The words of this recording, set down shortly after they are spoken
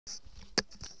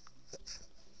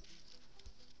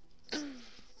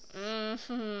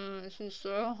This is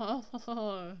so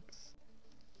hard.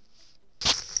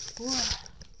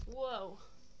 Whoa.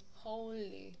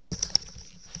 Holy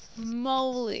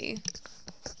moly.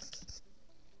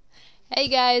 Hey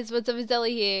guys, what's up? It's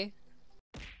Ellie here.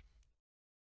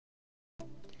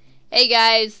 Hey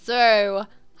guys, so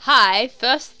hi.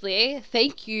 Firstly,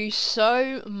 thank you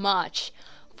so much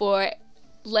for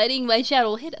letting my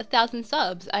channel hit 1,000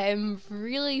 subs. I am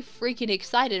really freaking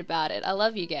excited about it. I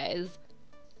love you guys.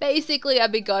 Basically,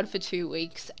 I've been gone for 2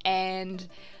 weeks and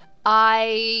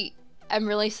I'm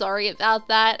really sorry about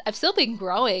that. I've still been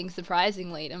growing,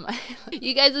 surprisingly.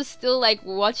 You guys are still like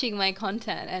watching my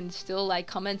content and still like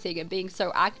commenting and being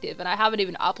so active, and I haven't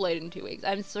even uploaded in 2 weeks.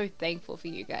 I'm so thankful for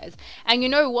you guys. And you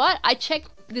know what? I checked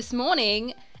this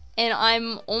morning and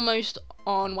I'm almost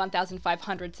on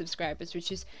 1,500 subscribers,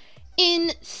 which is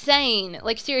insane.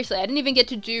 Like seriously, I didn't even get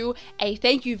to do a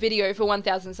thank you video for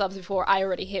 1,000 subs before I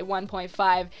already hit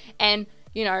 1.5, and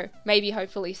you know, maybe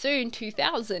hopefully soon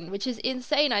 2,000, which is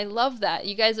insane. I love that.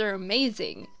 You guys are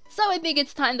amazing. So I think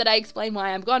it's time that I explain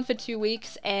why I'm gone for 2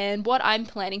 weeks and what I'm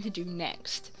planning to do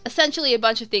next. Essentially, a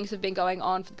bunch of things have been going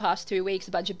on for the past 2 weeks,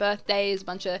 a bunch of birthdays, a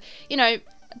bunch of, you know,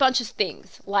 a bunch of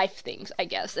things, life things, I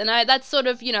guess, and that's sort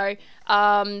of, you know,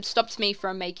 stopped me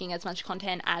from making as much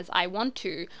content as I want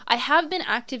to. I have been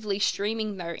actively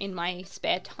streaming though in my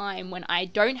spare time when I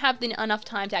don't have enough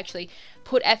time to actually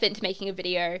put effort into making a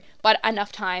video, but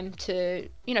enough time to,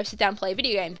 you know, sit down and play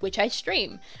video games, which I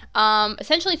stream.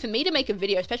 Essentially for me to make a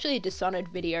video, especially a Dishonored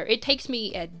video, it takes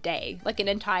me a day, like an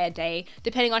entire day,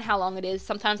 depending on how long it is.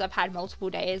 Sometimes I've had multiple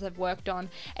days I've worked on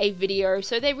a video,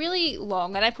 so they're really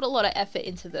long and I put a lot of effort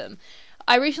into them.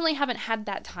 I recently haven't had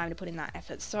that time to put in that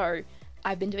effort, so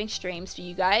I've been doing streams for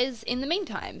you guys in the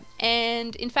meantime.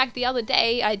 And in fact, the other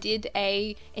day I did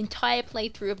a entire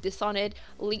playthrough of Dishonored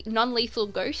non-lethal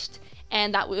Ghost,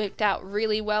 and that worked out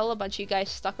really well. A bunch of you guys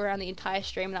stuck around the entire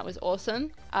stream, and that was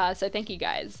awesome. So thank you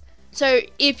guys. So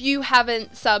if you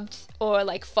haven't subbed or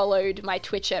like followed my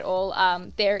Twitch at all,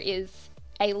 there is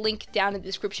a link down in the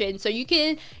description, so you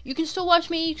can still watch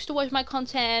me, you can still watch my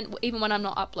content even when I'm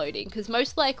not uploading, because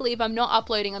most likely if I'm not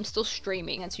uploading I'm still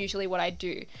streaming. That's usually what I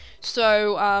do.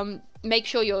 So make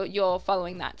sure you're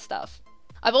following that stuff.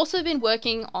 I've also been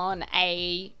working on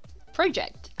a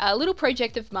little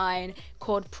project of mine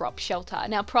called PropShelter.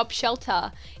 Now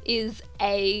PropShelter is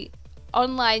a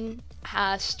online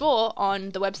store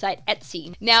on the website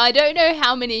Etsy. Now I don't know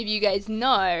how many of you guys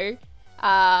know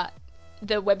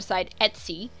the website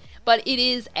Etsy, but it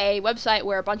is a website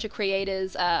where a bunch of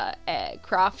creators,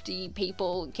 crafty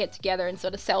people get together and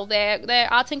sort of sell their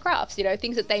arts and crafts, you know,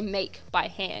 things that they make by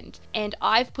hand. And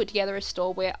I've put together a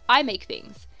store where I make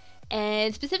things,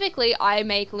 and specifically I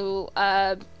make little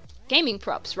gaming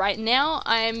props. Right now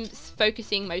I'm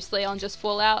focusing mostly on just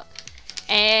Fallout,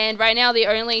 and right now the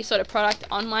only sort of product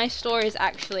on my store is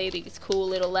actually these cool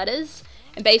little letters,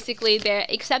 and basically they're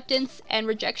acceptance and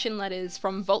rejection letters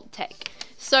from Vault-Tec.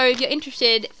 So if you're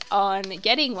interested on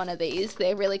getting one of these,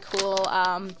 they're really cool.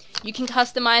 You can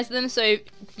customize them, so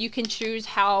you can choose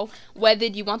how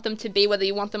weathered you want them to be, whether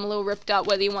you want them a little ripped up,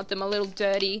 whether you want them a little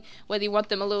dirty, whether you want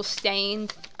them a little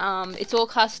stained. It's all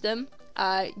custom.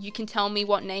 You can tell me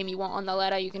what name you want on the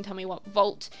letter, you can tell me what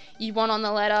vault you want on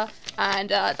the letter,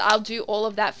 and I'll do all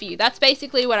of that for you. That's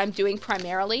basically what I'm doing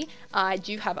primarily. I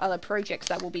do have other projects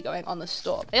that will be going on the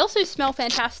store. They also smell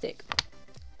fantastic.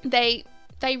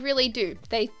 They really do.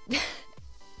 They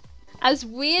as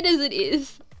weird as it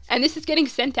is, and this is getting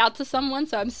sent out to someone,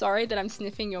 so I'm sorry that I'm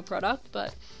sniffing your product,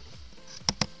 but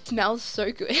it smells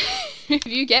so good. If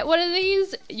you get one of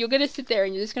these, you're gonna sit there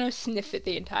and you're just gonna sniff it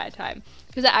the entire time,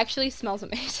 because it actually smells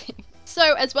amazing.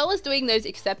 So as well as doing those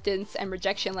acceptance and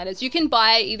rejection letters, you can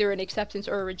buy either an acceptance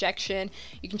or a rejection.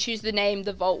 You can choose the name,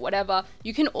 the vault, whatever.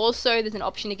 You can also, there's an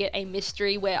option to get a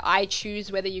mystery where I choose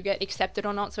whether you get accepted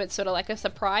or not, so it's sort of like a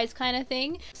surprise kind of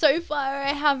thing. So far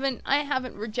I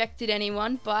haven't rejected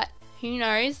anyone, but who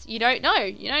knows? You don't know.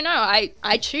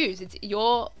 I choose. It's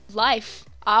your life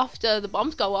after the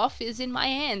bombs go off is in my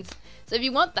hands. So if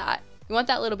you want that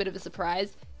little bit of a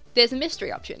surprise, there's a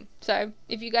mystery option. So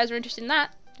if you guys are interested in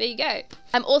that, there you go.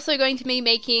 I'm also going to be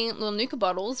making little Nuka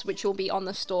bottles, which will be on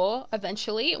the store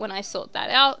eventually when I sort that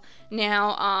out.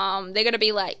 Now, they're going to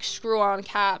be like screw-on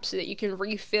caps so that you can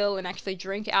refill and actually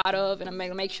drink out of, and I'm going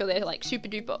to make sure they're like super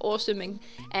duper awesome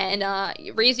and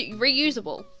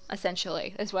reusable,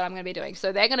 essentially, is what I'm going to be doing.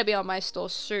 So they're going to be on my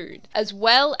store soon. As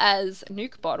well as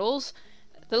Nuka bottles,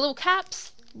 the little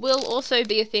caps, will also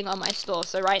be a thing on my store.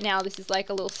 So right now this is like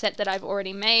a little set that I've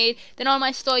already made. They're not on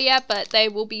my store yet, but they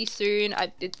will be soon.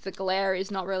 The glare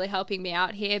is not really helping me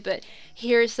out here, but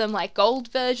here are some like gold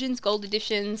versions, gold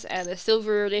editions, and the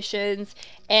silver editions,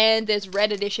 and there's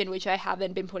red edition, which I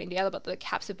haven't been putting together, but the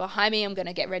caps are behind me. I'm going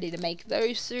to get ready to make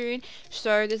those soon.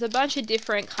 So there's a bunch of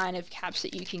different kind of caps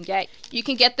that you can get. You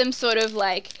can get them sort of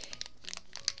like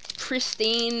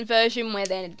pristine version where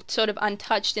they're sort of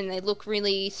untouched and they look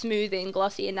really smooth and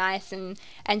glossy and nice and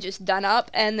just done up,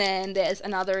 and then there's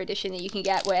another edition that you can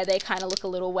get where they kind of look a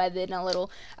little weathered and a little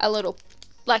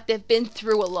like they've been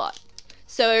through a lot.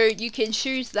 So you can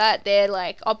choose that. They're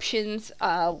like options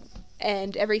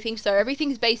and everything, so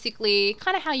everything's basically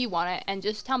kind of how you want it, and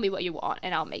just tell me what you want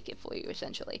and I'll make it for you.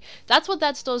 Essentially that's what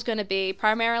that store's going to be.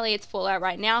 Primarily it's Fallout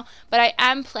right now, but I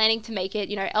am planning to make it,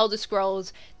 you know, Elder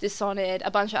Scrolls, Dishonored,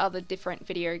 a bunch of other different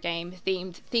video game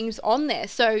themed things on there.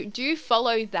 So do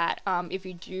follow that if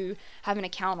you do have an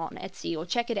account on Etsy, or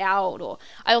check it out. Or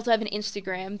I also have an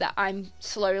Instagram that I'm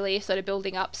slowly sort of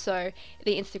building up, so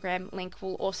the Instagram link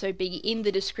will also be in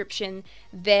the description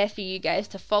there for you guys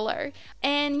to follow.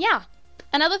 And yeah,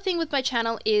 another thing with my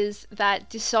channel is that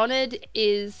Dishonored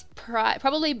is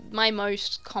probably my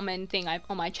most common thing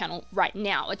on my channel right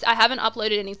now. I haven't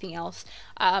uploaded anything else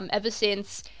ever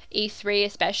since E3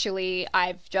 especially.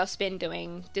 I've just been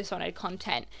doing Dishonored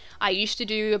content. I used to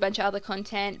do a bunch of other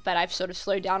content, but I've sort of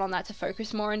slowed down on that to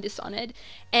focus more on Dishonored.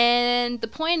 And the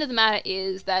point of the matter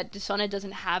is that Dishonored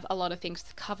doesn't have a lot of things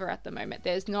to cover at the moment.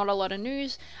 There's not a lot of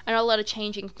news and a lot of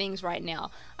changing things right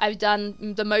now. I've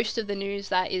done the most of the news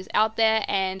that is out there,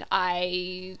 and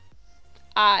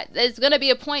there's gonna be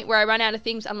a point where I run out of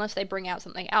things unless they bring out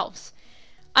something else.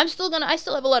 I still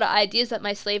have a lot of ideas up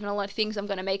my sleeve and a lot of things I'm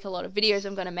going to make, a lot of videos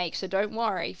I'm going to make, so don't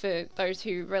worry for those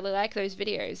who really like those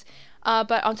videos.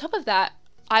 But on top of that,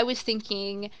 I was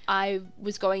thinking I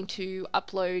was going to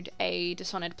upload a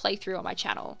Dishonored playthrough on my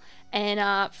channel,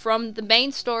 and from the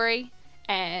main story,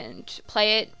 and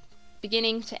play it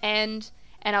beginning to end.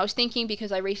 And I was thinking,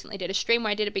 because I recently did a stream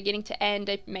where I did it beginning to end,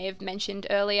 I may have mentioned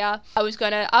earlier, I was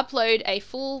going to upload a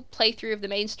full playthrough of the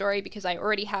main story, because I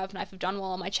already have Knife of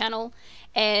Dunwall on my channel.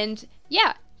 And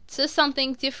yeah, it's just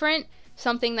something different,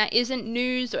 something that isn't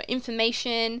news or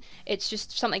information. It's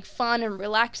just something fun and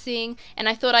relaxing, and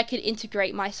I thought I could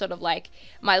integrate my sort of like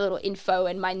my little info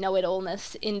and my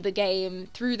know-it-allness in the game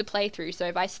through the playthrough. So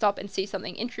if I stop and see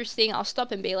something interesting, I'll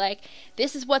stop and be like,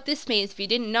 this is what this means if you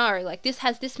didn't know, like this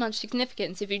has this much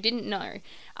significance if you didn't know,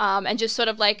 and just sort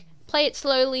of like play it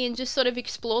slowly and just sort of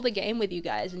explore the game with you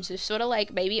guys, and just sort of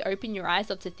like maybe open your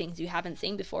eyes up to things you haven't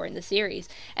seen before in the series.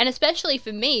 And especially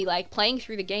for me, like playing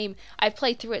through the game, I've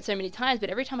played through it so many times, but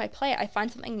every time I play it I find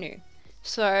something new.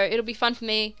 So it'll be fun for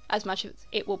me as much as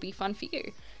it will be fun for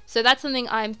you. So that's something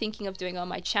I'm thinking of doing on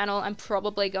my channel. I'm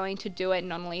probably going to do it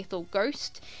Non-Lethal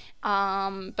Ghost.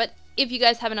 But if you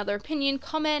guys have another opinion,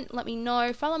 comment, let me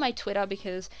know. Follow my Twitter,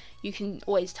 because you can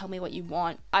always tell me what you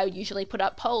want. I usually put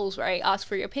up polls where I ask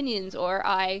for your opinions, or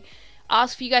I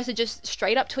ask for you guys to just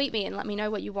straight up tweet me and let me know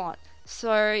what you want.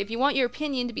 So if you want your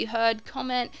opinion to be heard,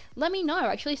 comment, let me know.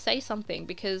 Actually say something,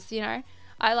 because, you know,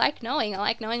 I like knowing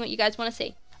what you guys want to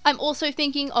see. I'm also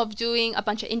thinking of doing a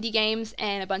bunch of indie games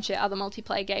and a bunch of other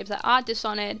multiplayer games that are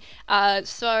Dishonored.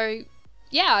 So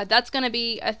yeah, that's going to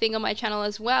be a thing on my channel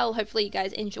as well. Hopefully you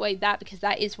guys enjoy that, because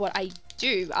that is what I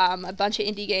do. A bunch of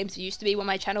indie games used to be what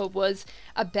my channel was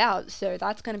about, so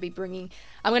that's going to be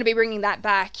I'm going to be bringing that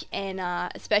back, and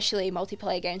especially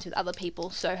multiplayer games with other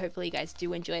people. So hopefully you guys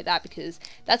do enjoy that, because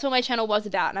that's what my channel was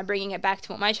about, and I'm bringing it back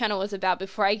to what my channel was about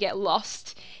before I get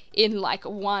lost in like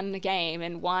one game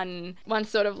and one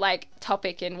sort of like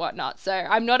topic and whatnot. So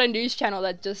I'm not a news channel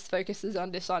that just focuses on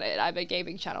Dishonored. I'm a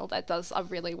gaming channel that does a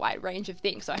really wide range of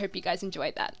things, so I hope you guys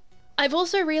enjoyed that. I've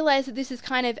also realized that this is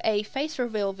kind of a face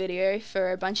reveal video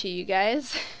for a bunch of you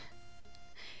guys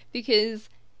because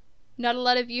not a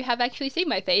lot of you have actually seen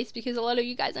my face, because a lot of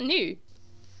you guys are new.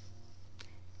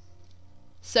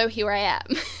 So here I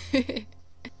am.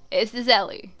 This is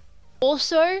Ellie.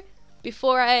 Also,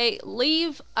 before I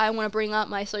leave, I want to bring up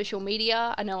my social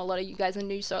media. I know a lot of you guys are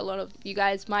new, so a lot of you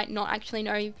guys might not actually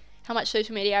know how much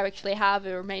social media I actually have,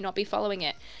 or may not be following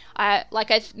it.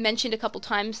 Like I've mentioned a couple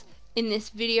times in this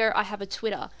video, I have a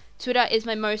Twitter. Twitter is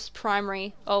my most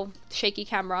primary, shaky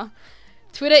camera.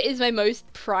 Twitter is my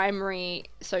most primary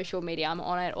social media. I'm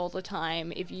on it all the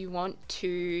time. If you want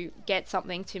to get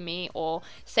something to me, or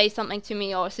say something to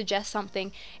me, or suggest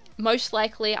something, most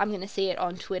likely I'm going to see it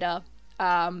on Twitter.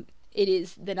 It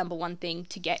is the #1 thing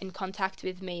to get in contact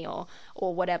with me,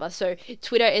 or whatever. So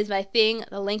Twitter is my thing.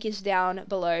 The link is down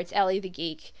below. It's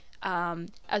EllyTheGeek.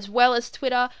 as well as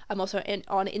Twitter. I'm also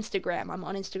on Instagram. I'm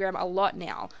on Instagram a lot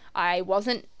now. I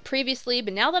wasn't previously,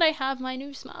 but now that I have my new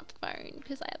smartphone,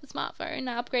 because I have a smartphone,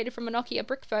 I upgraded from a Nokia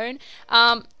brick phone,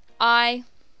 I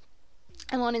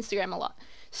am on Instagram a lot.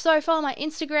 So follow my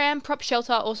Instagram.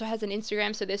 PropShelter also has an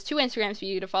Instagram, so there's 2 Instagrams for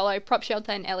you to follow, PropShelter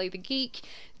and EllyTheGeek.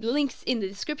 Links in the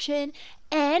description.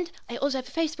 And I also have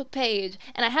a Facebook page,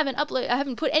 and I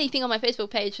haven't put anything on my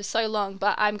Facebook page for so long,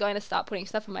 but I'm going to start putting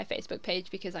stuff on my Facebook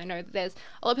page because I know that there's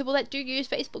a lot of people that do use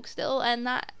Facebook still, and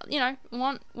that, you know,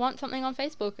 want something on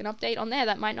Facebook, an update on there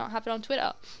that might not happen on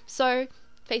Twitter. So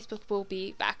Facebook will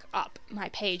be back up, my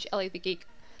page, EllyTheGeek.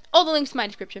 All the links in my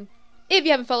description. If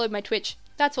you haven't followed my Twitch,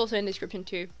 that's also in the description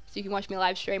too, so you can watch me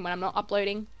live stream when I'm not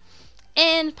uploading.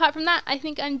 And apart from that, I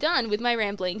think I'm done with my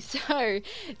rambling. So,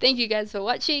 thank you guys for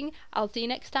watching. I'll see you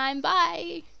next time.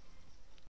 Bye!